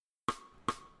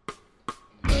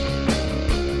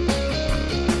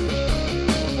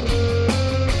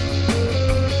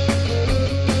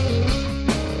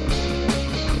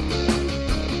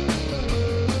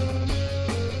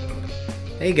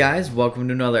Hey guys, welcome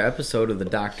to another episode of the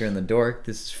Doctor and the Dork.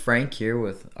 This is Frank here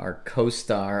with our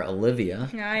co-star Olivia.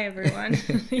 Hi everyone.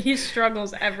 He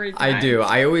struggles every time. I do.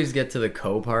 I always get to the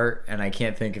co part and I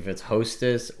can't think if it's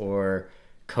hostess or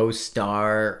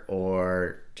co-star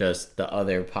or just the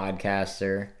other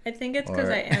podcaster. I think it's because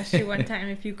I asked you one time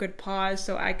if you could pause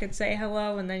so I could say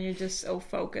hello, and then you're just so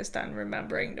focused on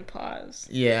remembering to pause.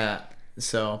 Yeah.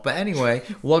 But anyway,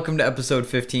 welcome to episode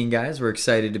 15, guys. We're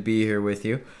excited to be here with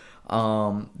you.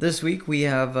 This week we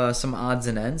have some odds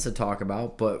and ends to talk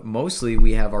about, but mostly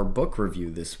we have our book review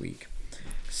this week.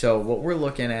 So what we're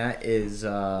looking at is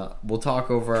we'll talk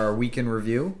over our weekend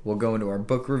review, we'll go into our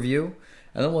book review,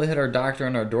 and then we'll hit our Doctor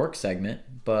and our Dork segment.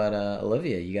 But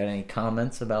Olivia, you got any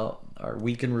comments about our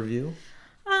weekend review?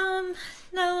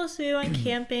 No, so we went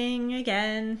camping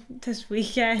again this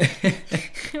weekend.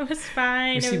 It was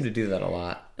fine. We seem to do that a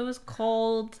lot. It was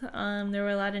cold. There were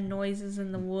a lot of noises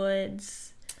in the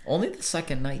woods. Only the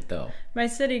second night, though. My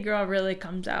city girl really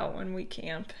comes out when we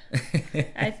camp,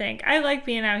 I think. I like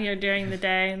being out here during the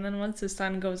day, and then once the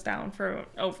sun goes down for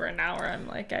over an hour, I'm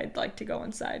like, I'd like to go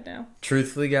inside now.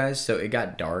 Truthfully, guys, so it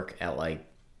got dark at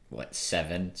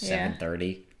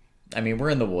 7:30? I mean,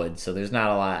 we're in the woods, so there's not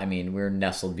a lot. I mean, we're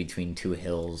nestled between two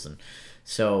hills, and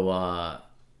so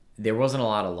there wasn't a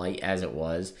lot of light as it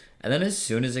was. And then as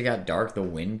soon as it got dark, the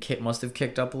wind must have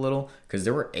kicked up a little because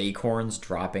there were acorns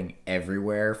dropping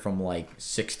everywhere from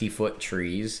 60-foot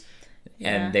trees. Yeah.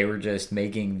 And they were just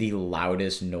making the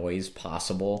loudest noise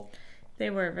possible. They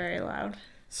were very loud.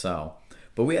 So,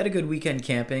 but we had a good weekend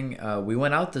camping. We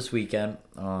went out this weekend.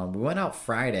 We went out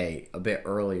Friday a bit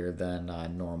earlier than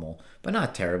normal, but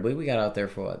not terribly. We got out there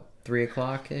for 3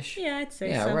 o'clock-ish? Yeah, I'd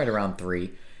say so. Yeah, right around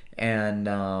 3.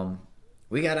 And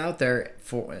we got out there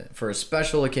for a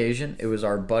special occasion. It was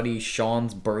our buddy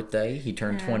Sean's birthday. He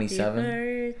turned 27.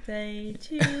 Happy birthday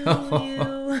to you.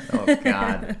 Oh,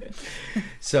 God.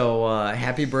 So,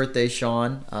 happy birthday,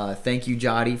 Sean. Thank you,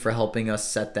 Jody, for helping us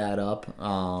set that up.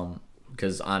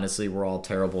 Because, honestly, we're all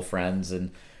terrible friends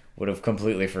and would have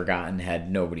completely forgotten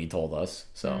had nobody told us.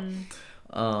 So,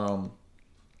 but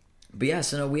yeah,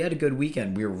 so no, we had a good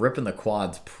weekend. We were ripping the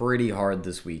quads pretty hard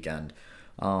this weekend.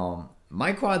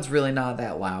 My quad's really not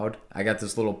that loud. I got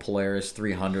this little Polaris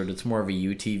 300. It's more of a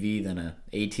UTV than a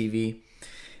ATV.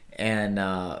 And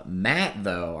Matt,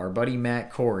 though, our buddy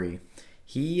Matt Corey,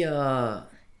 he... Yeah,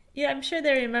 I'm sure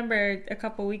they remember a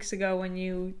couple weeks ago when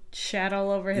you shat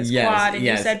all over his quad and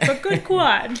you said, but good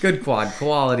quad. Good quad.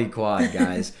 Quality quad,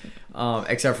 guys.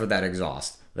 Except for that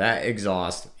exhaust. That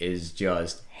exhaust is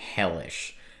just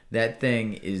hellish. That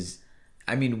thing is...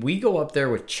 I mean, we go up there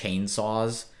with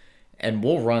chainsaws... And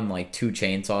we'll run 2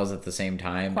 chainsaws at the same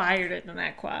time. Quieter than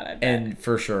that quad, I bet. And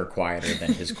for sure quieter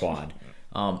than his quad.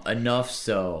 Enough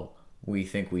so we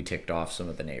think we ticked off some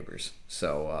of the neighbors.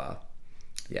 So,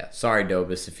 yeah. Sorry,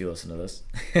 Dobus, if you listen to this.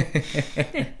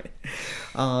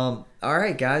 All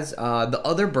right, guys. The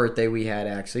other birthday we had,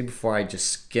 actually, before I just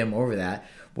skim over that,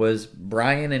 was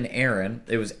Brian and Aaron.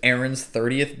 It was Aaron's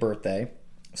 30th birthday.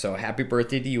 So, happy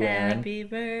birthday to you, Aaron. Happy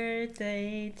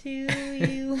birthday to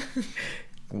you.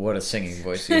 What a singing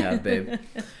voice you have, babe.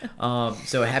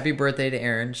 So happy birthday to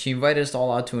Erin. She invited us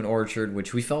all out to an orchard,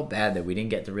 which we felt bad that we didn't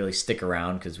get to really stick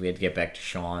around because we had to get back to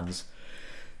Sean's.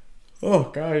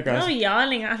 Oh, God, guys. No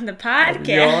yawning on the podcast.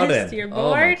 Yawning. You're bored?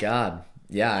 Oh, my God.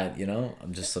 Yeah,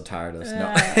 I'm just so tired of this.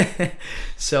 No.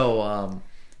 So,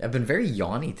 I've been very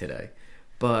yawny today.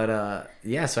 But,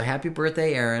 yeah, so happy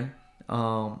birthday, Erin.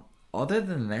 Other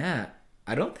than that,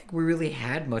 I don't think we really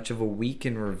had much of a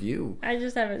weekend review. I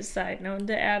just have a side note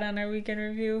to add on our weekend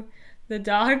review. The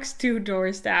dog's 2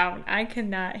 doors down. I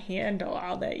cannot handle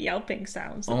all that yelping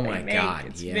sounds that they make. God,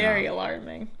 it's very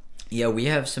alarming. Yeah, we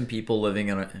have some people living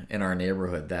in our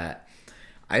neighborhood that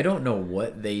I don't know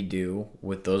what they do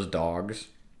with those dogs,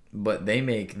 but they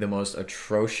make the most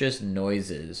atrocious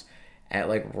noises at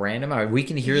random hours. We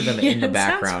can hear them in the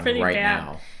background right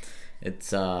now.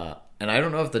 It's and I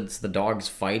don't know if it's the dogs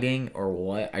fighting or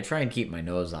what. I try and keep my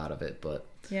nose out of it, but...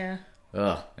 Yeah.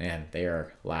 Oh, man, they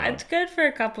are loud. It's good for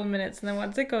a couple minutes, and then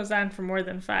once it goes on for more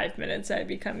than 5 minutes, I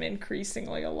become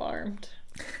increasingly alarmed.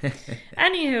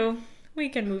 Anywho, we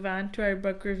can move on to our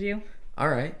book review. All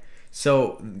right.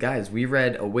 So, guys, we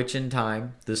read A Witch in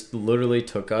Time. This literally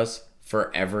took us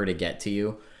forever to get to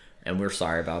you, and we're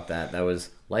sorry about that.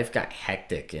 Life got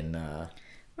hectic in...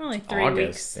 Only 3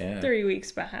 weeks. Yeah. 3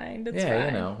 weeks behind. It's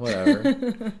fine.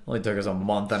 Whatever. Only took us a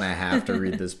month and a half to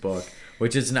read this book,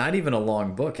 which is not even a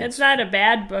long book. It's not a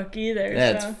bad book either.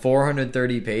 Yeah, so. It's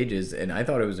 430 pages, and I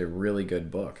thought it was a really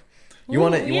good book.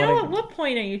 What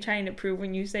point are you trying to prove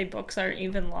when you say books aren't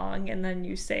even long, and then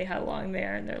you say how long they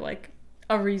are, and they're like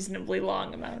a reasonably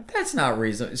long amount. That's not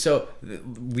reasonable. So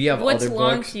we have What's other books.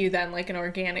 long to you then? Like an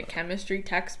organic chemistry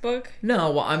textbook?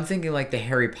 No, well, I'm thinking like the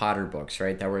Harry Potter books,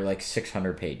 right? That were like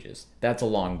 600 pages. That's a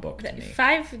long book to me.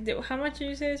 How much did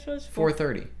you say it was?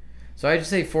 430. So I'd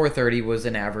say 430 was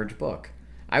an average book.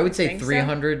 I would say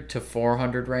 300 to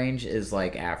 400 range is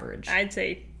like average. I'd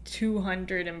say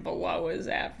 200 and below is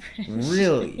average.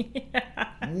 Really? Yeah.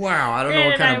 Wow, I don't know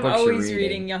what kind of books you're reading. I'm always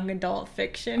reading young adult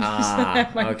fiction. So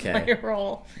that might play a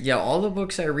role. Yeah, all the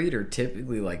books I read are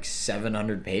typically like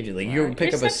 700 pages. Like you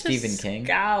pick up a Stephen King.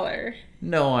 Scholar.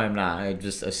 No, I'm not. I'm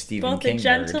just a Stephen King Both a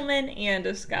gentleman and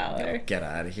a scholar. Oh, get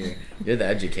out of here. You're the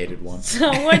educated one.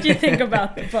 So what'd you think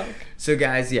about the book? So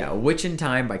guys, A Witch in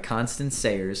Time by Constance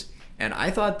Sayers. And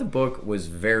I thought the book was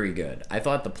very good. I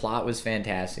thought the plot was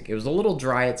fantastic. It was a little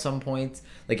dry at some points.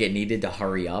 Like, it needed to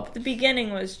hurry up. The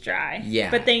beginning was dry.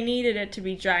 Yeah. But they needed it to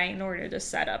be dry in order to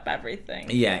set up everything.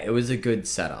 Yeah, it was a good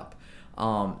setup.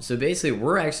 So basically,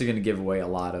 we're actually going to give away a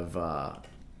lot of,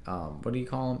 what do you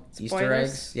call them? Spoilers? Easter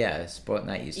eggs? Yeah,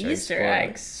 not Easter eggs. Easter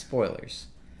eggs. Spoilers.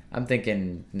 I'm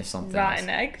thinking something Rotten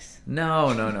else. eggs?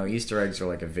 No. Easter eggs are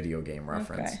like a video game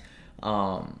reference. Okay.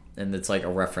 And it's like a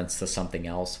reference to something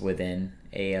else within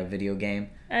a video game.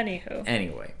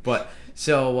 Anyway, but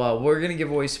so we're gonna give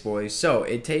away spoilers. So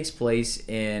it takes place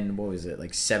in, what was it,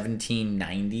 like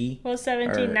 1790? Well,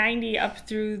 1790 up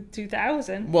through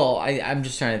 2000. Well, I'm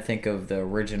just trying to think of the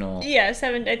original. Yeah,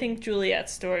 I think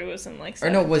Juliet's story was in like 1790.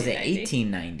 Or no, was it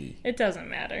 1890? It doesn't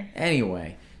matter.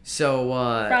 Anyway, so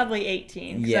probably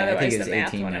 18. Yeah, otherwise I think it's the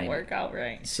math 1890. wouldn't work out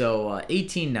right. So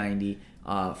 1890.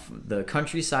 The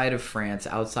countryside of France,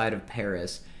 outside of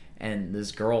Paris, and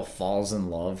this girl falls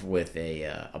in love with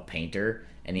a painter,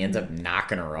 and he ends up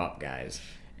knocking her up, guys.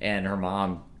 And her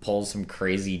mom pulls some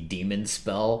crazy demon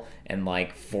spell and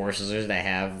like forces her to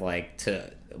have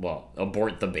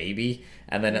abort the baby,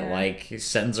 and then it like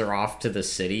sends her off to the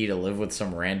city to live with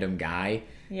some random guy.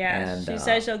 Yeah, and she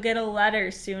says she'll get a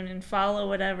letter soon and follow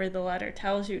whatever the letter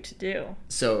tells you to do.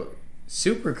 So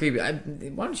super creepy.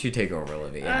 Why don't you take over,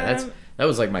 Olivia? That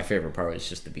was like my favorite part. Was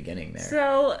just the beginning there.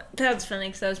 So that's funny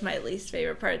because that was my least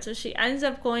favorite part. So she ends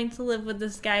up going to live with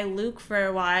this guy Luke for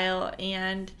a while,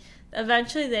 and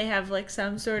eventually they have like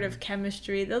some sort of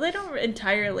chemistry. Though they don't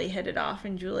entirely hit it off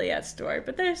in Juliet's story,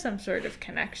 but there's some sort of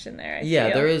connection there. I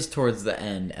feel. There is towards the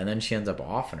end, and then she ends up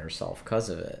offing herself because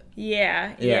of it.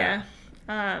 Yeah.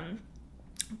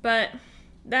 But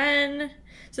then.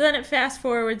 So then it fast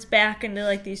forwards back into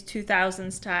like these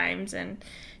 2000s times, and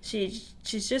she's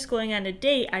just going on a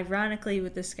date, ironically,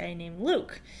 with this guy named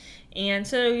Luke. And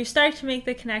so you start to make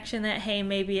the connection that, hey,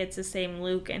 maybe it's the same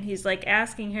Luke, and he's like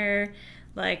asking her,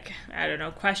 like, I don't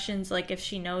know, questions like if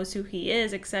she knows who he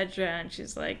is, etc. And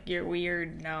she's like, you're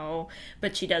weird, no.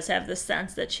 But she does have the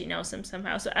sense that she knows him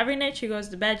somehow. So every night she goes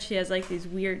to bed, she has like these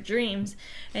weird dreams,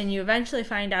 and you eventually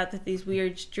find out that these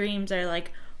weird dreams are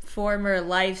like former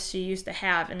lives she used to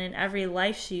have, and in every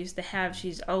life she used to have,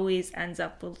 she's always ends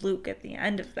up with Luke at the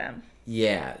end of them.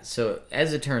 Yeah, so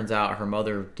as it turns out, her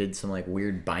mother did some like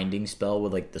weird binding spell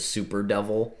with like the super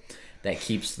devil that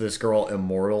keeps this girl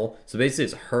immortal. So basically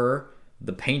it's her,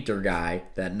 the painter guy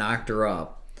that knocked her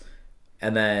up,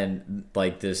 and then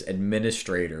like this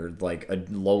administrator, like a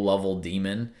low-level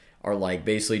demon, are like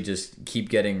basically just keep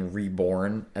getting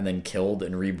reborn and then killed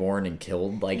and reborn and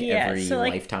killed every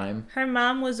lifetime. Her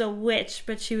mom was a witch,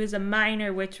 but she was a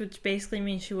minor witch, which basically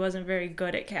means she wasn't very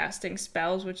good at casting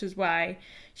spells, which is why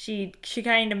she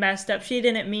kind of messed up. She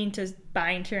didn't mean to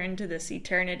bind her into this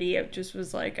eternity. It just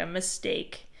was like a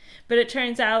mistake. But it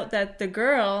turns out that the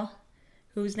girl,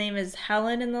 whose name is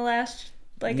Helen in the last,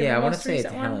 in the most recent one. Yeah, I want to say it's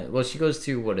Helen. Well, she goes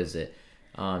to, what is it?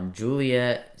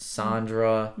 Juliet,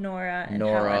 Sandra, Nora,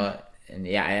 and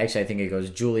I think it goes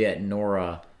Juliet,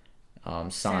 Nora,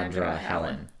 Sandra,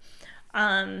 Helen.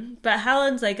 But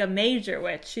Helen's like a major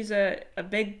witch. She's a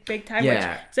big time witch.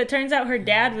 So it turns out her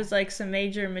dad was like some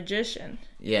major magician.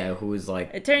 Yeah, who was like...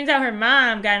 It turns out her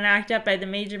mom got knocked up by the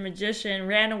major magician,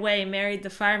 ran away, married the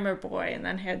farmer boy, and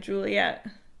then had Juliet.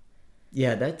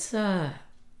 Yeah, that's...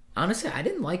 Honestly, I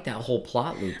didn't like that whole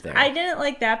plot loop there. I didn't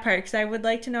like that part because I would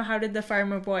like to know, how did the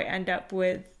farmer boy end up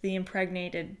with the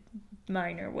impregnated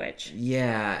minor witch?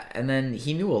 Yeah, and then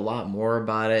he knew a lot more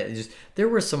about it. There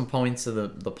were some points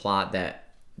of the plot that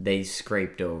they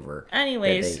scraped over.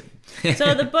 Anyways,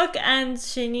 so the book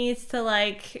ends. She needs to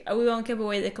we won't give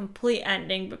away the complete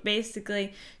ending, but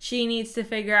basically she needs to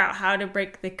figure out how to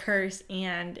break the curse,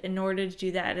 and in order to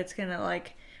do that, it's gonna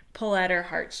pull at her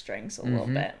heartstrings a little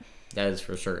bit. That is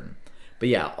for certain. But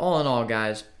yeah, all in all,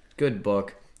 guys, good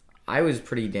book. I was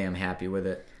pretty damn happy with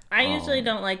it. I usually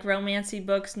don't like romancy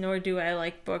books, nor do I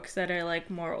like books that are like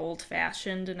more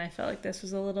old-fashioned, and I felt like this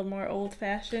was a little more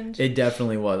old-fashioned. It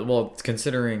definitely was. Well,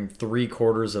 considering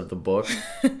 3/4 of the book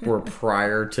were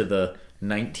prior to the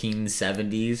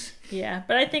 1970s. Yeah,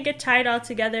 but I think it tied all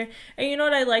together. And you know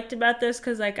what I liked about this?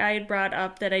 Because, like, I had brought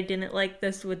up that I didn't like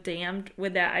this with Damned.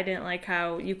 With that, I didn't like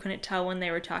how you couldn't tell when they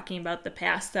were talking about the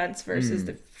past tense versus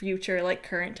the future, like,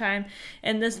 current time.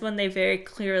 And this one, they very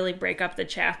clearly break up the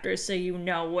chapters so you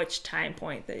know which time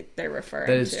point they're referring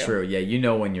to. That is true. Yeah, you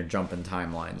know when you're jumping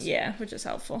timelines. Yeah, which is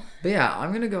helpful. But yeah,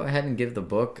 I'm going to go ahead and give the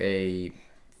book a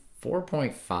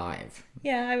 4.5.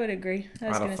 Yeah, I would agree. I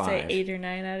was going to say 8 or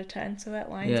 9 out of 10, so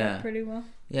that lines up pretty well.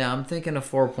 Yeah, I'm thinking a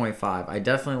 4.5. I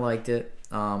definitely liked it.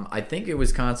 I think it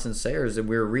was Constance Sayers that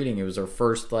we were reading. It was her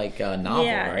first, like, novel,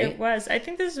 yeah, right? it was. I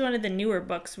think this is one of the newer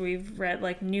books we've read,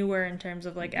 like, newer in terms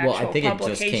of, like, actual publication Well, I think it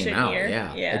just came out, year.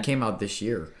 yeah. It came out this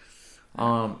year.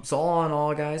 So all in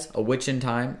all, guys, A Witch in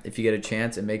Time, if you get a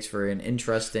chance, it makes for an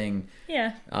interesting...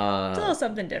 Yeah, it's a little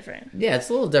something different. Yeah, it's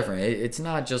a little different. It's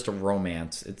not just a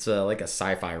romance. It's like a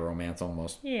sci-fi romance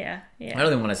almost. Yeah. I don't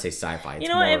even want to say sci-fi. You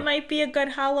know what? It might be a good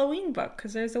Halloween book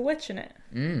because there's a witch in it.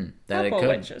 That Couple it could.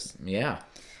 witches. Yeah.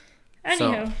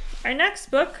 Anywho, our next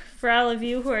book, for all of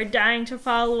you who are dying to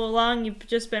follow along, you've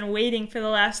just been waiting for the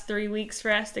last 3 weeks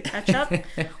for us to catch up.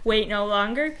 Wait no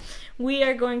longer. We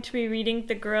are going to be reading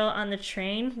The Girl on the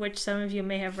Train, which some of you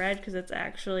may have read because it's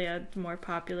actually a more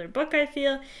popular book, I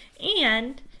feel.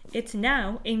 And it's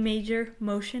now a major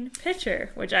motion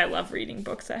picture, which I love reading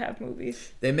books that have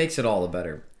movies. It makes it all the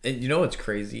better. And you know what's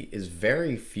crazy is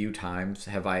very few times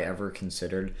have I ever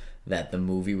considered that the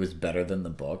movie was better than the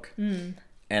book.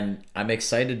 And I'm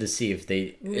excited to see if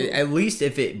they, at least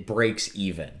if it breaks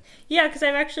even. Yeah, because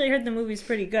I've actually heard the movie's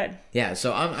pretty good. Yeah,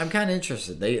 so I'm kind of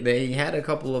interested. They had a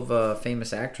couple of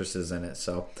famous actresses in it,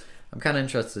 so I'm kind of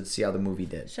interested to see how the movie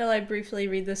did. Shall I briefly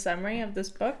read the summary of this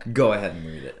book? Go ahead and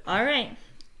read it. All right.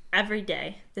 Every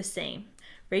day, the same.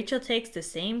 Rachel takes the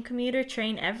same commuter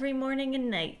train every morning and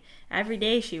night. Every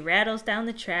day she rattles down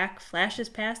the track, flashes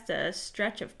past a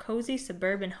stretch of cozy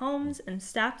suburban homes, and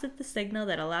stops at the signal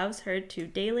that allows her to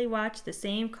daily watch the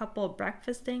same couple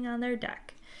breakfasting on their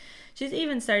deck. She's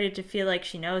even started to feel like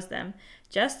she knows them.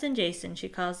 Just and Jason, she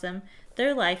calls them.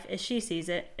 Their life, as she sees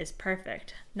it, is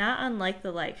perfect, not unlike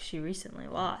the life she recently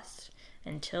lost.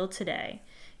 Until today.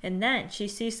 And then she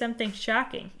sees something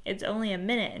shocking. It's only a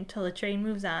minute until the train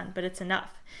moves on, but it's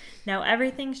enough. Now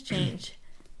everything's changed.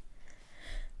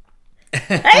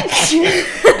 Bless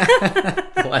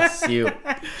you.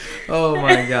 Oh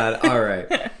my God. All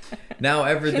right. Now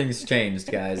everything's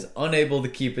changed, guys. Unable to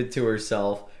keep it to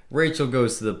herself, Rachel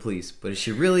goes to the police. But is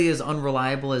she really as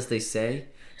unreliable as they say?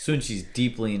 Soon she's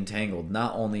deeply entangled,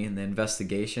 not only in the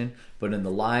investigation, but in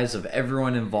the lives of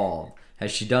everyone involved.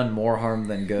 Has she done more harm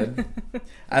than good?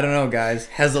 I don't know, guys.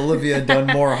 Has Olivia done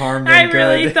more harm than good?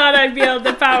 I really thought I'd be able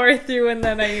to power through, and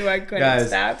then I knew I couldn't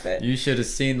stop it. You should have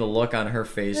seen the look on her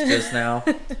face just now.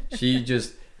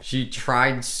 She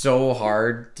tried so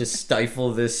hard to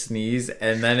stifle this sneeze,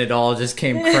 and then it all just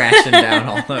came crashing down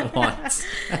all at once.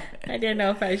 I didn't know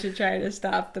if I should try to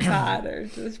stop the pod or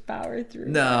just power through.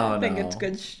 No, I think it's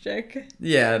good shtick.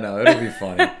 Yeah, no, it'll be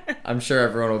funny. I'm sure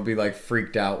everyone will be like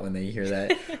freaked out when they hear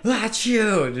that.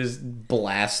 Achoo! Just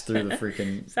blast through the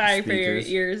freaking Sorry speakers. for your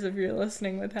ears if you're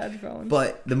listening with headphones.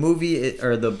 But the movie,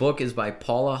 or the book, is by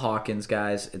Paula Hawkins,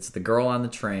 guys. It's The Girl on the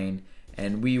Train.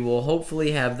 And we will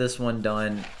hopefully have this one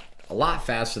done a lot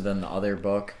faster than the other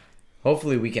book.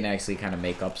 Hopefully we can actually kind of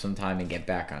make up some time and get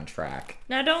back on track.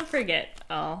 Now don't forget,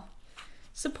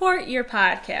 support your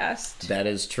podcast. That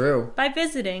is true. By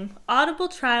visiting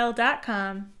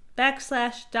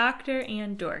audibletrial.com/Doctor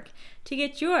and Dork to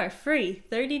get your free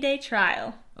 30-day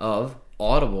trial of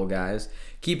Audible, guys.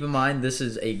 Keep in mind, this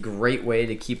is a great way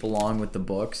to keep along with the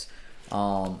books.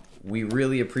 We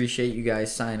really appreciate you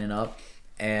guys signing up.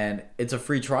 And it's a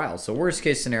free trial. So worst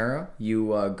case scenario,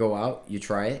 you go out, you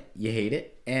try it, you hate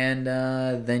it, and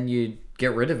then you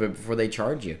get rid of it before they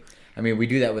charge you. I mean, we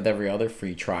do that with every other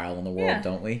free trial in the world,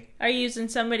 don't we? Are you using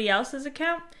somebody else's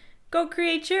account? Go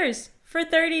create yours for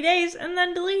 30 days and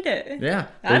then delete it. Yeah.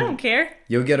 I don't care.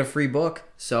 You'll get a free book.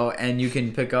 And you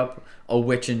can pick up A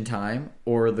Witch in Time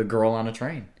or The Girl on a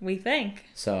Train. We think.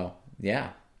 So,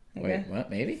 yeah. Wait,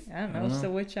 what? Maybe? I don't know. Is the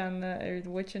Witch The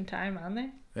Witch in Time on there?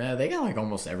 Yeah, they got like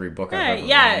almost every book I've ever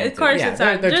read. Of course it's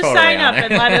on. Just totally sign up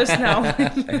and let us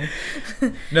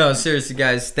know. No, seriously,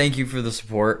 guys, thank you for the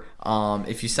support.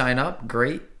 If you sign up,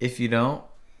 great. If you don't,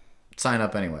 sign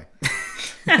up anyway.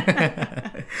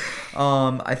 I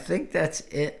think that's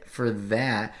it for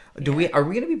that. Are we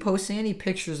going to be posting any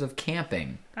pictures of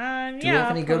camping? Do we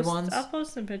have any good ones? I'll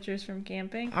post some pictures from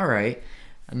camping. All right.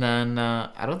 And then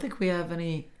I don't think we have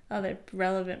any other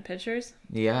relevant pictures.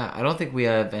 Yeah, I don't think we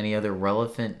have any other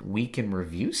relevant week in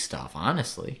review stuff,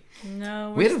 honestly.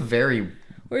 No.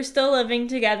 We're still living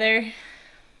together.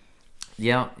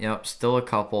 Yep, still a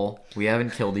couple. We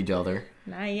haven't killed each other.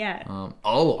 Not yet.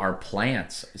 Our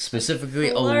plants.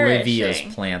 Specifically Olivia's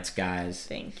plants, guys.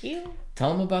 Thank you.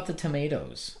 Tell them about the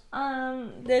tomatoes.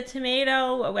 The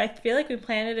tomato, I feel like we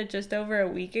planted it just over a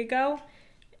week ago.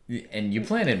 And you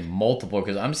planted multiple,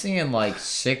 because I'm seeing like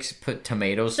 6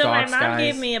 tomato stalks, So my mom guys.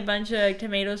 gave me a bunch of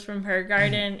tomatoes from her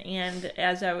garden, and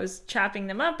as I was chopping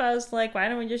them up, I was like, why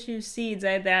don't we just use seeds?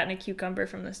 I had that and a cucumber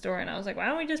from the store, and I was like, why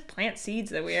don't we just plant seeds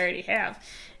that we already have?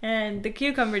 And the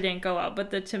cucumber didn't go out,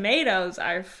 but the tomatoes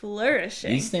are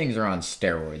flourishing. These things are on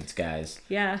steroids, guys.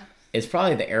 Yeah. It's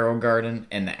probably the Arrow Garden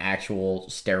and the actual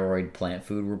steroid plant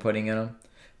food we're putting in them.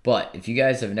 But if you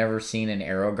guys have never seen an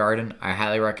Arrow Garden, I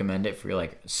highly recommend it for your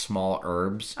like small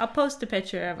herbs. I'll post a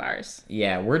picture of ours.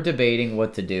 Yeah, we're debating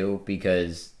what to do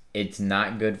because it's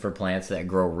not good for plants that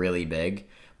grow really big.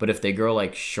 But if they grow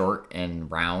like short and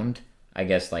round, I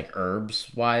guess like herbs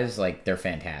wise, like they're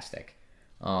fantastic.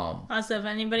 Also, if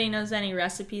anybody knows any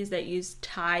recipes that use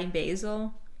Thai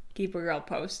basil, keep a girl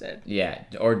posted. Yeah,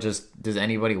 or just, does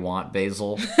anybody want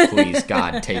basil? Please,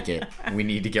 God, take it. We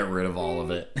need to get rid of all of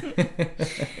it.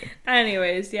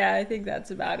 Anyways, yeah, I think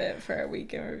that's about it for our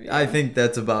week in review. I think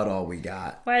that's about all we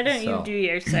got. Why don't you do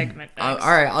your segment next?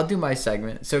 All right, I'll do my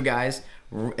segment. So, guys,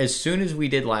 as soon as we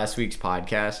did last week's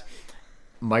podcast,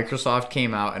 Microsoft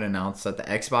came out and announced that the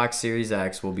Xbox Series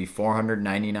X will be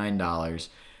 $499.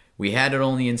 We had it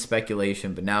only in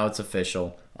speculation, but now it's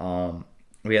official.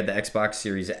 We had the Xbox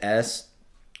Series S,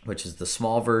 which is the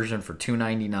small version, for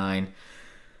 $299.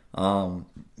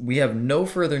 We have no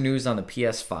further news on the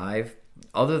PS5,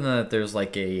 other than that there's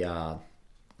like I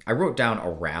wrote down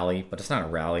a rally, but it's not a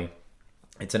rally.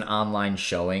 It's an online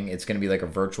showing. It's going to be like a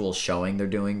virtual showing they're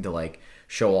doing to like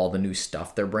show all the new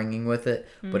stuff they're bringing with it.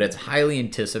 But it's highly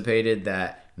anticipated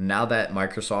that now that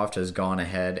Microsoft has gone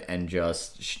ahead and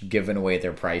just given away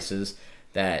their prices,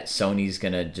 that Sony's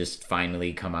going to just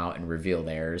finally come out and reveal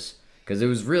theirs. Because it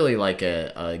was really like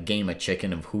a game of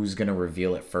chicken of who's going to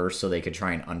reveal it first so they could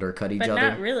try and undercut each other. But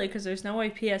not really, because there's no way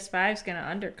PS5's going to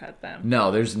undercut them.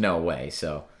 No, there's no way.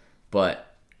 So,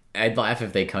 but I'd laugh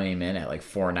if they came in at like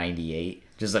 $498,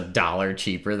 just $1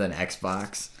 cheaper than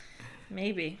Xbox.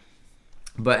 Maybe.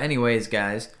 But anyways,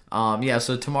 guys,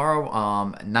 so tomorrow,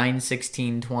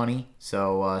 9/16/20,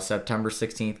 so September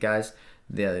 16th, guys,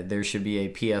 there should be a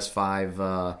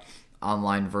PS5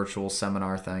 online virtual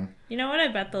seminar thing. You know what I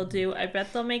bet they'll do? I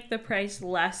bet they'll make the price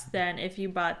less than if you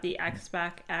bought the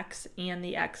Xbox X and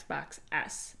the Xbox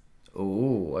S.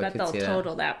 Ooh, I bet could they'll see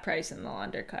total that price and they'll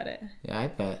undercut it. Yeah, I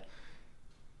bet.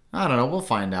 I don't know. We'll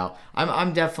find out.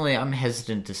 I'm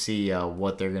hesitant to see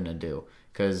what they're gonna do,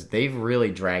 because they've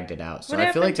really dragged it out. So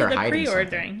I feel like they're hiding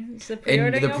something. Is the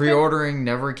pre-ordering and the pre-ordering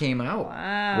never came out.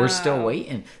 Wow. We're still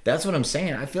waiting. That's what I'm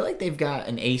saying. I feel like they've got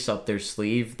an ace up their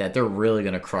sleeve that they're really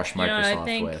gonna crush Microsoft I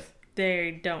think with.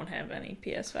 They don't have any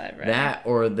PS5 right That,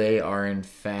 or they are in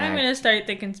fact... I'm going to start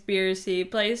the conspiracy.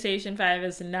 PlayStation 5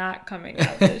 is not coming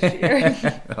out this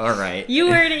year. All right.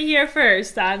 You heard it here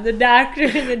first on the Doctor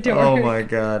and the Dork. Oh my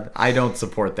God. I don't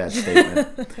support that statement.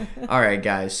 All right,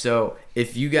 guys. So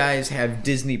if you guys have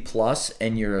Disney Plus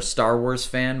and you're a Star Wars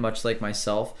fan, much like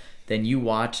myself, then you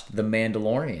watched The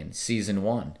Mandalorian Season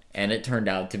 1. And it turned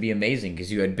out to be amazing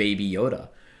because you had Baby Yoda.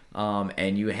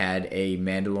 And you had a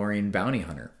Mandalorian bounty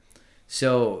hunter.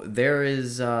 So there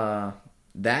is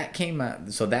that came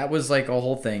out. So that was like a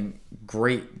whole thing.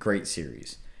 Great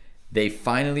series. They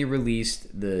finally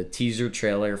released the teaser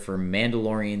trailer for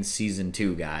Mandalorian Season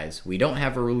 2, guys. We don't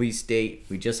have a release date.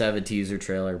 We just have a teaser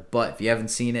trailer. But if you haven't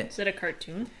seen it... Is it a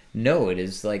cartoon? No, it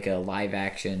is like a live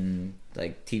action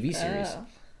like TV series. Oh.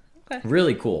 Okay.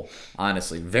 Really cool,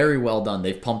 honestly. Very well done.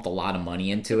 They've pumped a lot of money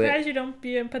into it. Surprised you don't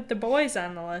put The Boys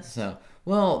on the list. So...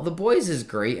 Well, The Boys is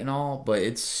great and all, but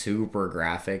it's super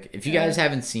graphic. If you guys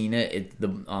haven't seen it, The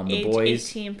Boys...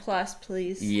 18 plus,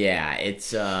 please. Yeah,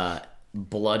 it's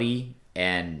bloody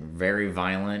and very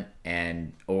violent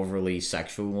and overly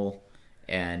sexual.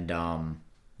 And,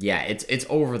 it's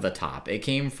over the top. It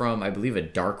came from, I believe, a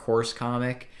Dark Horse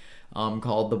comic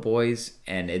called The Boys,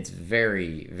 and it's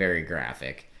very, very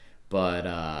graphic. But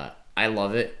I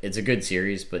love it. It's a good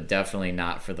series, but definitely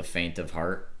not for the faint of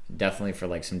heart. Definitely for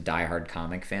like some diehard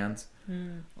comic fans.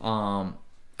 All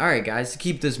right, guys, to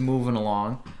keep this moving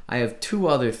along, I have 2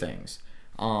 other things.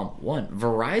 One,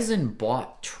 Verizon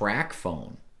bought Track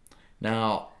Phone.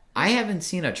 Now, I haven't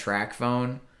seen a Track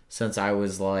Phone since I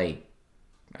was like,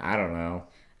 I don't know.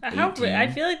 I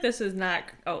feel like this is not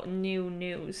new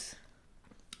news.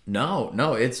 No,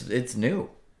 it's new.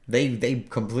 They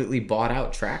completely bought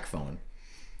out TracFone.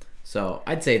 So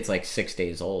I'd say it's like 6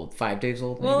 days old, 5 days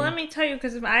old. Maybe. Well, let me tell you,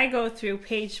 because I go through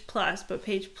Page Plus, but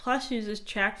Page Plus uses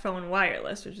TracFone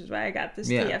wireless, which is why I got this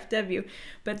TFW.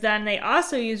 But then they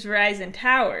also use Verizon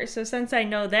Towers. So since I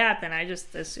know that, then I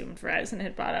just assumed Verizon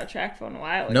had bought out TracFone a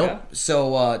while ago. Nope.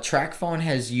 So TracFone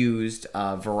has used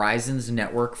Verizon's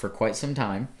network for quite some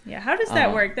time. Yeah, how does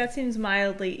that work? That seems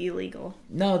mildly illegal.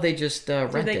 No, they just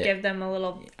rent it. Do they give them a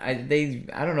little... I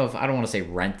don't know if... I don't want to say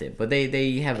rent it, but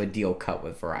they have a deal cut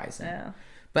with Verizon. Yeah.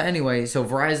 But anyway, so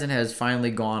Verizon has finally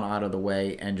gone out of the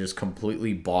way and just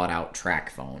completely bought out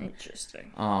TracFone.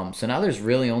 Interesting. So now there's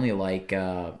really only like...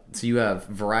 so you have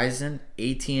Verizon,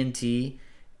 AT&T,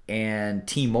 and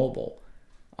T-Mobile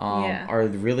are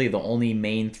really the only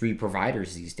main three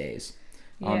providers these days.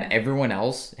 Everyone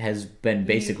else has been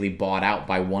basically bought out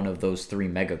by one of those three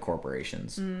mega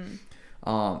corporations.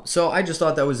 So I just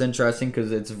thought that was interesting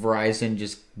because it's Verizon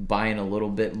just buying a little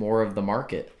bit more of the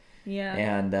market. Yeah.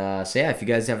 And so yeah, if you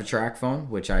guys have a TracFone,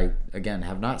 which I, again,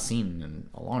 have not seen in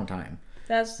a long time.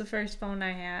 That's the first phone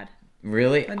I had.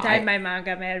 Really? One time my mom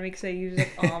got mad at me because I used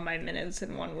up all my minutes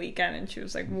in one weekend, and she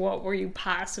was like, what were you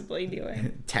possibly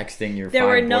doing? Texting your There five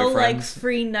were no boyfriends? like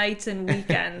free nights and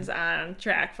weekends on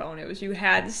TracFone. It was you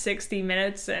had 60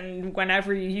 minutes, and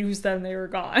whenever you used them, they were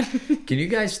gone. Can you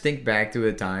guys think back to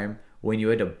a time when you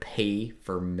had to pay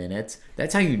for minutes?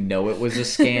 That's how you know it was a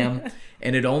scam.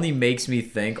 And it only makes me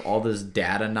think all this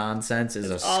data nonsense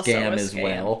is It's a also scam a as scam.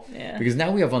 well. Yeah. Because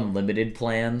now we have unlimited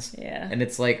plans. Yeah. And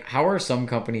it's like, how are some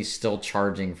companies still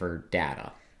charging for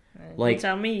data? Like,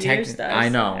 tell me yours does. I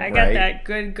know, I right? got that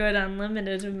good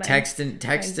unlimited. In my, Text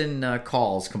and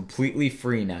calls completely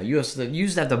free now. You used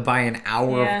to have to buy an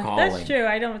hour of calling. That's true.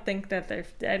 I don't think that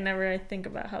I never think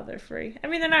about how they're free. I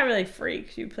mean, they're not really free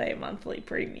because you pay a monthly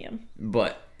premium.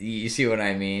 But you see what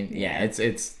I mean? Yeah,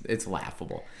 it's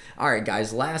laughable. All right,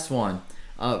 guys, last one.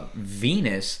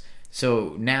 Venus.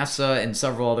 So NASA and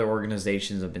several other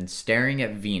organizations have been staring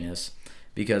at Venus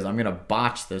because I'm going to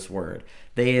botch this word.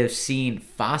 They have seen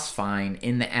phosphine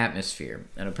in the atmosphere.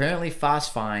 And apparently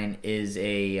phosphine is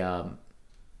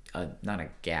not a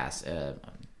gas.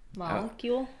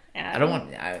 Molecule?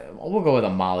 We'll go with a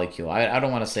molecule. I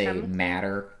don't want to say Chemical?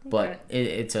 matter, but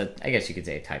it's I guess you could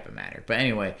say a type of matter. But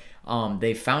anyway,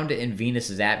 they found it in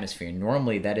Venus's atmosphere.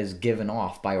 Normally that is given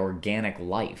off by organic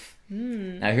life.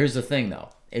 Now here's the thing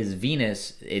though. Is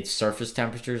Venus, its surface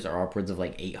temperatures are upwards of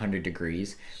like 800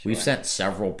 degrees. Sure. We've sent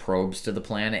several probes to the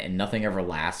planet, and nothing ever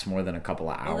lasts more than a couple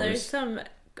of hours. Well, there's some,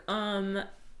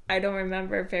 I don't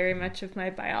remember very much of my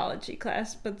biology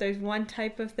class, but there's one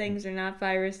type of things. They're not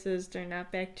viruses, they're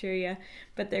not bacteria,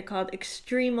 but they're called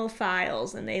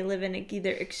extremophiles, and they live in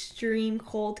either extreme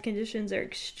cold conditions or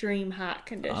extreme hot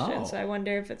conditions. Oh. So I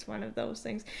wonder if it's one of those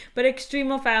things. But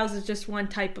extremophiles is just one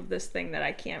type of this thing that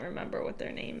I can't remember what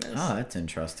their name is. Oh, that's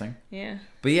interesting. Yeah.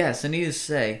 But yeah, so needless to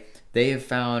say, they have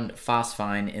found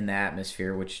phosphine in the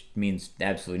atmosphere, which means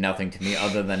absolutely nothing to me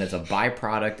other than it's a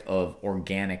byproduct of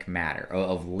organic matter,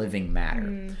 of living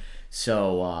matter.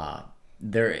 So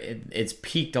it's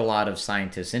piqued a lot of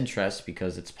scientists' interest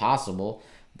because it's possible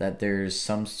that there's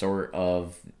some sort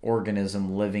of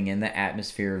organism living in the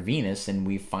atmosphere of Venus, and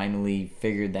we finally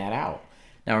figured that out.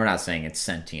 Now, we're not saying it's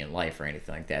sentient life or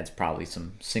anything like that. It's probably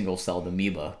some single-celled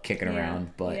amoeba kicking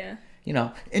around, but... Yeah. You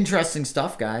know, interesting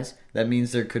stuff, guys. That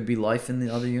means there could be life in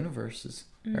the other universes.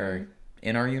 Or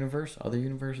in our universe, other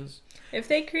universes. If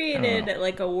they created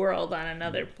like a world on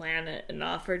another planet and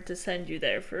offered to send you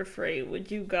there for free,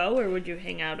 would you go or would you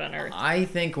hang out on Earth? I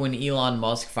think when Elon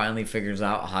Musk finally figures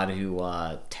out how to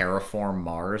terraform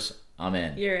Mars, I'm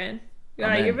in. You're in.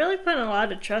 I'm You're in. really putting a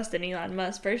lot of trust in Elon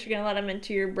Musk. First, you're going to let him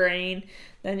into your brain.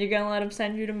 Then you're going to let him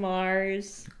send you to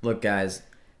Mars. Look, guys,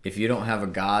 if you don't have a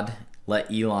god...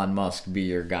 let Elon Musk be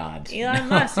your god. Elon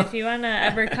Musk, if you want to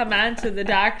ever come on to the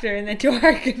Doctor and the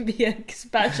Dork and be a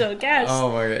special guest,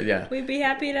 oh my god, yeah, we'd be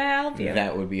happy to help you.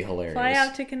 That would be hilarious. Fly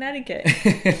out to Connecticut.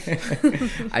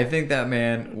 I think that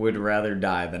man would rather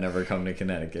die than ever come to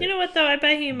Connecticut. You know what, though? I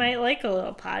bet he might like a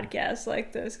little podcast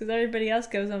like this because everybody else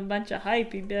gives him a bunch of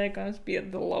hype. He'd be like, oh, this be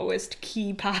the lowest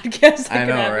key podcast I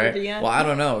could ever right? be on. Well, I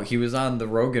don't know. He was on the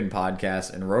Rogan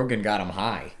podcast, and Rogan got him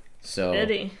high. So, did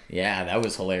he? Yeah, that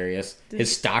was hilarious.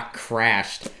 His stock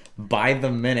crashed by the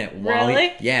minute.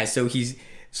 Really?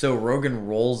 So Rogan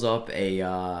rolls up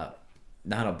a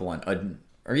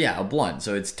blunt.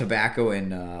 So it's tobacco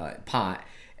and pot,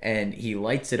 and he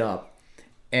lights it up,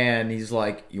 and he's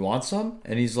like, "You want some?"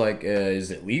 And he's like, "Is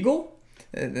it legal?"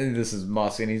 And this is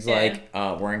Musk, and he's like,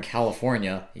 "We're in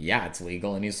California. Yeah, it's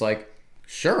legal." And he's like,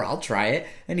 sure, I'll try it.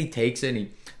 And he takes it,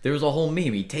 and there was a whole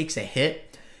meme. He takes a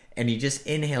hit, and he just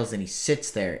inhales, and he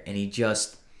sits there, and he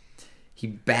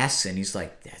basks, and he's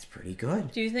like, that's pretty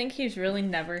good. Do you think he's really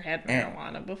never had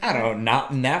marijuana before? I don't know,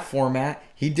 not in that format.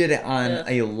 He did it on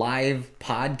a live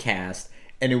podcast,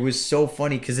 and it was so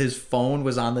funny because his phone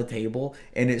was on the table,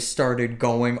 and it started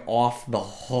going off the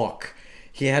hook.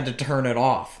 He had to turn it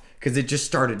off because it just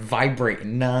started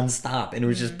vibrating nonstop, and it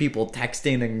was just people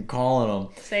texting and calling him.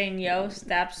 Saying, yo,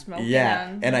 stop smoking.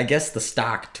 Yeah, and I guess the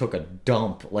stock took a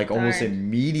dump, like almost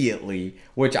immediately,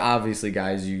 which obviously,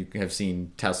 guys, you have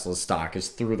seen Tesla's stock is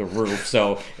through the roof,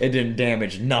 so it didn't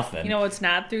damage nothing. You know what's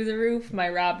not through the roof? My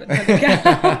Robinhood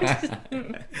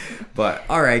account. But,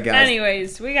 all right, guys.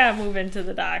 Anyways, we gotta move into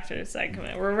the doctor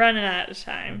segment. We're running out of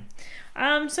time.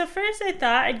 So first I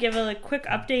thought I'd give a quick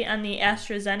update on the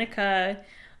AstraZeneca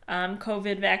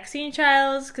COVID vaccine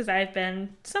trials, because I've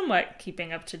been somewhat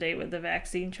keeping up to date with the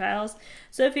vaccine trials.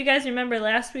 So if you guys remember,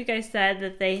 last week I said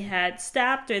that they had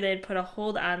stopped or they'd put a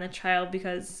hold on the trial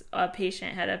because a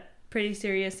patient had a pretty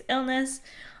serious illness.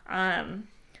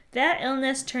 That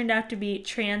illness turned out to be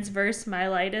transverse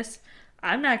myelitis.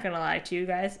 I'm not going to lie to you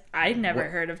guys. I'd never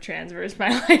heard of transverse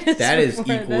myelitis. That is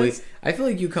equally... I feel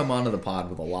like you come onto the pod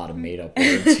with a lot of made-up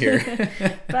words here.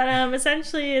 But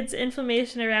essentially, it's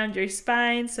inflammation around your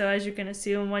spine. So as you can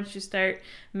assume, once you start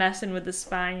messing with the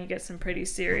spine, you get some pretty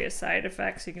serious side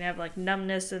effects. You can have like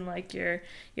numbness in like your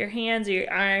hands or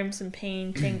your arms, some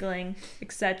pain, tingling,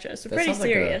 etc. So pretty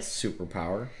serious. Like a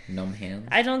superpower, numb hands.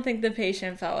 I don't think the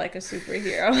patient felt like a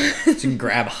superhero. So you can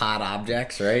grab hot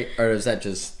objects, right? Or is that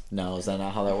just... No, is that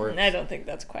not how that works? I don't think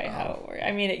that's quite how it works.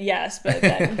 I mean, yes, but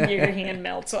then your hand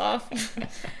melts off.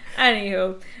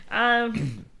 Anywho,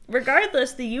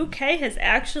 regardless, the UK has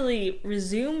actually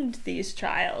resumed these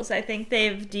trials. I think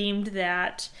they've deemed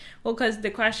that, well, because the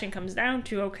question comes down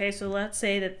to, okay, so let's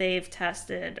say that they've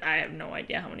tested, I have no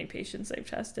idea how many patients they've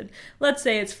tested. Let's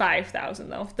say it's 5,000,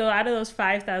 though. Though out of those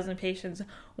 5,000 patients,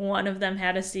 one of them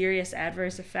had a serious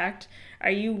adverse effect.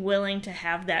 Are you willing to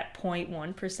have that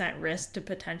 0.1% risk to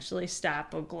potentially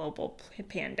stop a global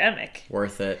pandemic?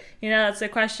 Worth it. You know, that's the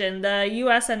question. The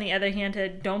U.S., on the other hand,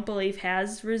 don't believe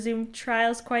has resumed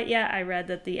trials quite yet. I read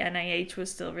that the NIH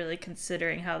was still really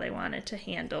considering how they wanted to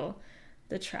handle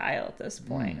the trial at this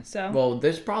point. So, well,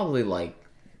 there's probably like,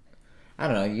 I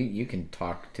don't know, you can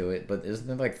talk to it, but isn't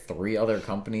there like 3 other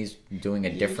companies doing a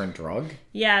different drug?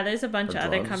 Yeah, there's a bunch of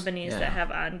other companies that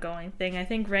have ongoing thing. I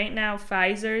think right now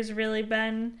Pfizer's really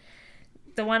been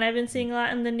the one I've been seeing a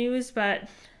lot in the news, but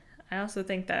I also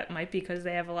think that might be because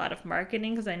they have a lot of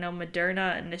marketing, because I know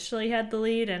Moderna initially had the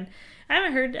lead, and I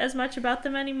haven't heard as much about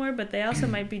them anymore, but they also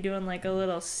might be doing like a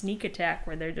little sneak attack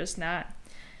where they're just not...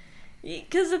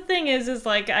 Because the thing is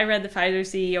like, I read the Pfizer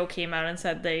CEO came out and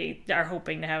said they are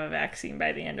hoping to have a vaccine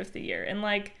by the end of the year. And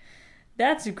like,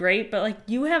 that's great, but like,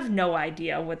 you have no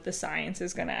idea what the science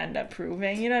is going to end up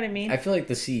proving. You know what I mean? I feel like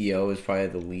the CEO is probably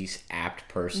the least apt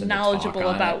person knowledgeable to talk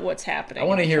on about what's happening. I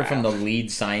want to hear from the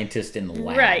lead scientist in the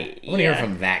lab. Right. I want to hear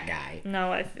from that guy.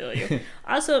 No, I feel you.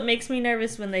 Also, it makes me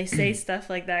nervous when they say stuff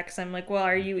like that, because I'm like, well,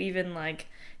 are you even like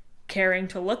caring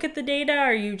to look at the data, or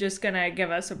are you just gonna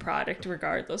give us a product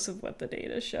regardless of what the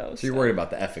data shows? So you're worried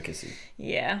about the efficacy.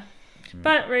 Yeah.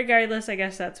 But regardless, I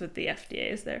guess that's what the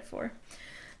FDA is there for.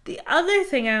 The other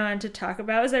thing I wanted to talk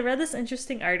about is I read this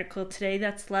interesting article today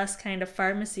that's less kind of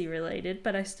pharmacy related,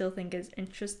 but I still think is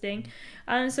interesting.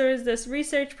 So there's this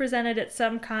research presented at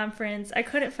some conference. I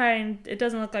couldn't find, it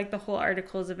doesn't look like the whole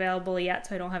article is available yet,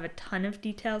 so I don't have a ton of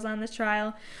details on the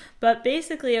trial. But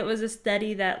basically it was a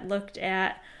study that looked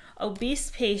at obese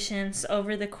patients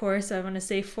over the course of, I want to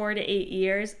say, 4 to 8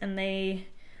 years, and they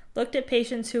looked at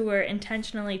patients who were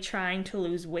intentionally trying to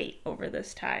lose weight over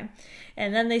this time.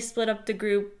 And then they split up the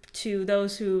group to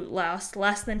those who lost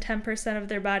less than 10% of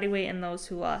their body weight and those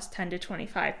who lost 10 to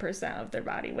 25% of their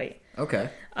body weight.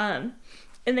 Okay. And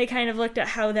they kind of looked at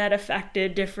how that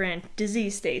affected different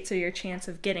disease states or your chance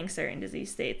of getting certain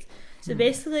disease states. So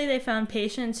basically they found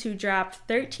patients who dropped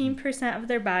 13% of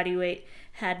their body weight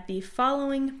had the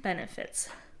following benefits.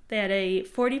 They had a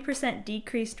 40%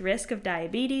 decreased risk of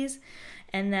diabetes,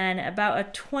 and then about a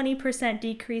 20%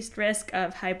 decreased risk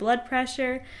of high blood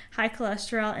pressure, high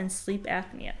cholesterol, and sleep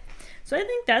apnea. So I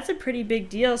think that's a pretty big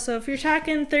deal. So if you're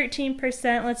talking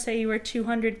 13%, let's say you were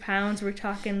 200 pounds, we're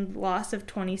talking loss of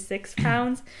 26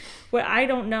 pounds. What I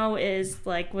don't know is,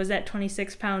 like, was that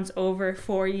 26 pounds over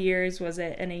 4 years? Was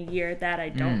it in a year? That I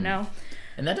don't know.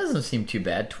 And that doesn't seem too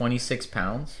bad, 26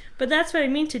 pounds. But that's what I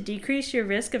mean, to decrease your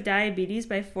risk of diabetes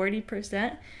by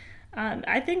 40%.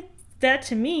 I think that,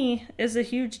 to me, is a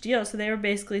huge deal. So they were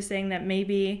basically saying that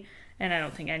maybe and I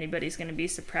don't think anybody's going to be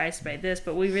surprised by this,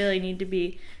 but we really need to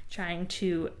be trying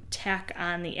to tack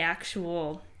on the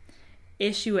actual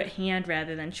issue at hand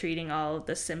rather than treating all of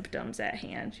the symptoms at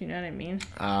hand. You know what I mean?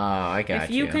 I got you.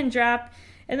 If you can drop,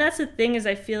 and that's the thing is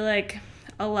I feel like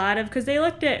a lot of, because they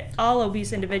looked at all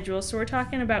obese individuals, so we're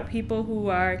talking about people who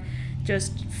are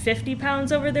just 50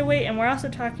 pounds over their weight, and we're also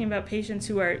talking about patients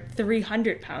who are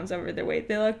 300 pounds over their weight.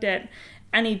 They looked at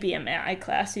any BMI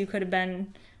class. You could have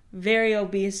been very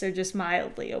obese or just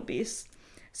mildly obese.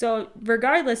 So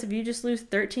regardless, if you just lose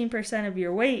 13% of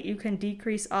your weight, you can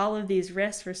decrease all of these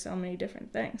risks for so many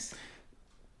different things.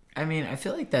 I mean, I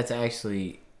feel like that's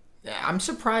actually... I'm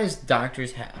surprised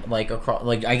doctors, across,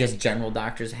 I guess general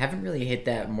doctors haven't really hit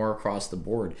that more across the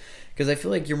board. Because I feel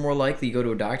like you're more likely to go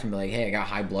to a doctor and be like, hey, I got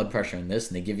high blood pressure and this,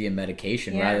 and they give you a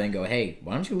medication rather than go, hey,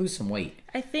 why don't you lose some weight?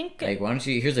 I think... why don't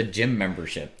you... Here's a gym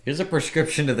membership. Here's a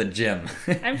prescription to the gym.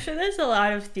 I'm sure there's a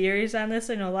lot of theories on this.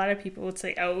 I know a lot of people would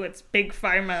say, oh, it's big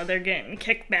pharma. They're getting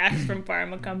kickbacks from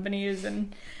pharma companies,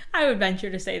 and I would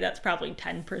venture to say that's probably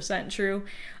 10% true.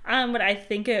 But I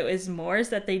think it is more is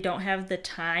that they don't have the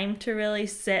time to really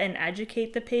sit and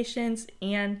educate the patients,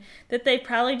 and that they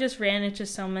probably just ran into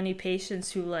so many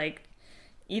patients who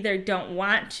either don't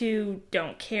want to,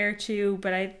 don't care to,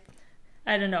 but I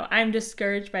don't know. I'm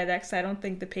discouraged by that because I don't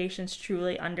think the patients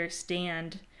truly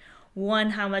understand, one,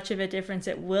 how much of a difference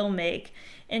it will make,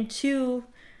 and two,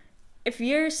 if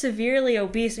you're severely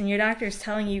obese and your doctor is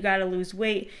telling you got to lose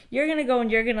weight, you're going to go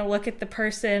and you're going to look at the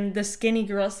person, the skinny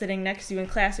girl sitting next to you in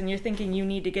class, and you're thinking you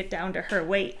need to get down to her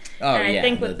weight. Oh, and I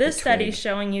think what this study is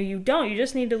showing you don't. You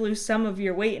just need to lose some of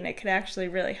your weight, and it could actually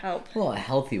really help. Well, a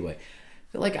healthy weight.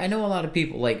 I know a lot of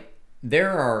people,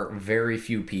 there are very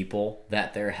few people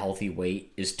that their healthy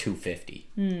weight is 250.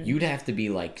 You'd have to be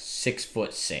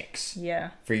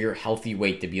 6'6" for your healthy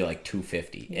weight to be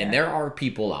 250. Yeah. And there are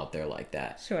people out there like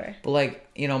that. Sure. But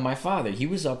my father, he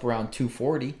was up around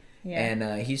 240,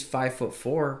 and he's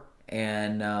 5'4",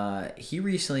 and he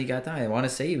recently got down. I want to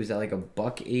say he was at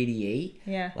 $188.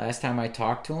 Yeah. Last time I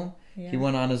talked to him, yeah. He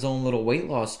went on his own little weight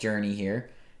loss journey here.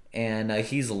 And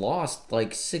he's lost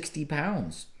 60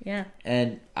 pounds. Yeah.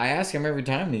 And I ask him every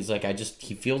time, and he's like,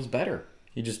 he feels better.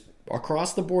 He just,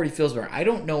 across the board, he feels better. I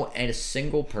don't know a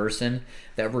single person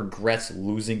that regrets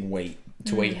losing weight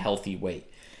to a healthy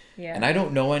weight. Yeah. And I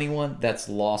don't know anyone that's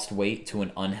lost weight to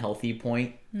an unhealthy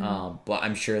point. But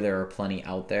I'm sure there are plenty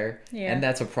out there. Yeah. And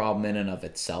that's a problem in and of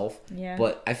itself. Yeah.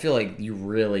 But I feel like you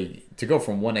really, to go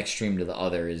from one extreme to the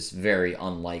other is very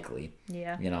unlikely.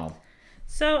 Yeah.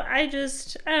 So I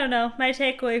don't know. My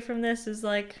takeaway from this is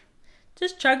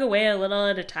just chug away a little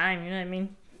at a time. You know what I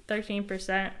mean?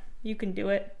 13%. You can do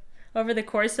it. Over the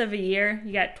course of a year,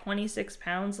 you got 26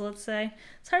 pounds, let's say.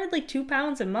 It's hardly 2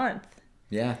 pounds a month.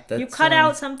 Yeah. That's, you cut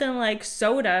out something like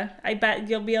soda, I bet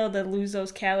you'll be able to lose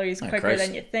those calories quicker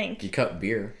than you think. You cut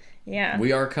beer. Yeah.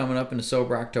 We are coming up into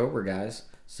Sober October, guys.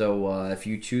 So if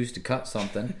you choose to cut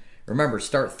something, remember,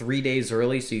 start 3 days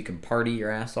early so you can party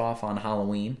your ass off on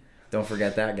Halloween. Don't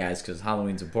forget that, guys, because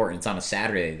Halloween's important. It's on a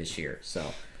Saturday this year,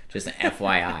 so just an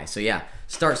FYI. So, yeah,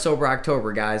 start Sober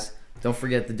October, guys. Don't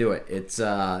forget to do it. It's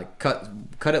cut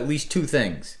at least 2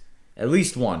 things. At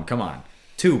least 1. Come on.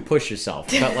 2, push yourself.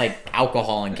 Cut,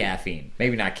 alcohol and caffeine.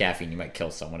 Maybe not caffeine. You might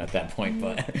kill someone at that point,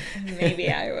 but...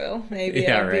 Maybe I will. Maybe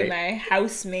I'll be my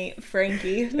housemate,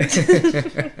 Frankie.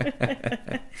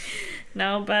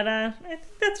 No, but I think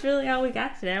that's really all we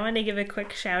got today. I want to give a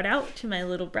quick shout out to my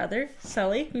little brother,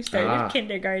 Sully, who started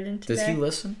kindergarten today. Does he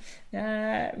listen?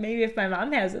 Maybe if my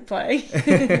mom has it playing.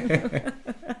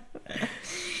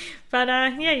 But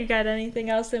yeah, you got anything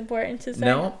else important to say?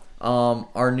 No.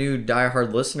 Our new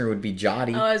diehard listener would be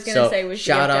Jotty. Oh, I was gonna say we should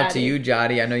shout out Jotty. To you,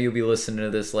 Jotty. I know you'll be listening to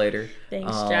this later.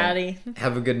 Thanks, Jotty.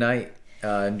 Have a good night.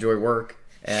 Enjoy work.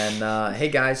 And hey,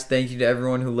 guys, thank you to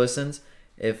everyone who listens.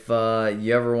 If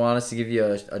you ever want us to give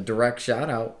you a direct shout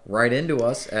out, write into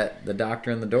us at the Doctor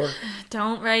and the Dork.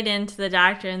 Don't write into the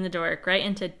Doctor and the Dork. Write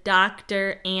into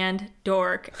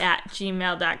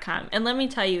doctorandDork@gmail.com. And let me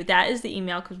tell you, that is the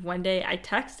email because one day I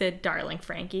texted Darling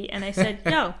Frankie and I said,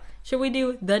 yo, should we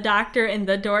do the Doctor and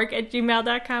the Dork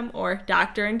 @gmail.com or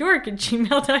Doctor and Dork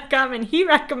 @gmail.com? And he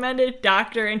recommended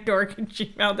Doctor and Dork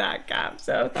 @gmail.com.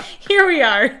 So here we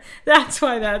are. That's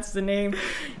why that's the name.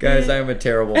 Guys, I'm a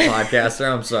terrible podcaster.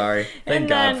 I'm sorry. Thank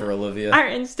God for Olivia. Our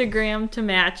Instagram to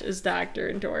match is Doctor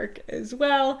and Dork as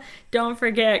well. Don't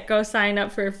forget, go sign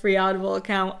up for a free Audible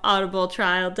account,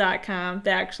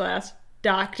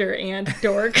 audibletrial.com/Doctor and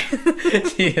Dork.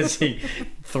 She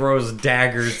throws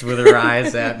daggers with her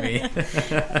eyes at me.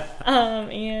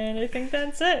 And I think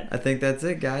that's it. I think that's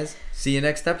it, guys. See you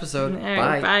next episode. All right,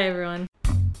 bye. Bye, everyone.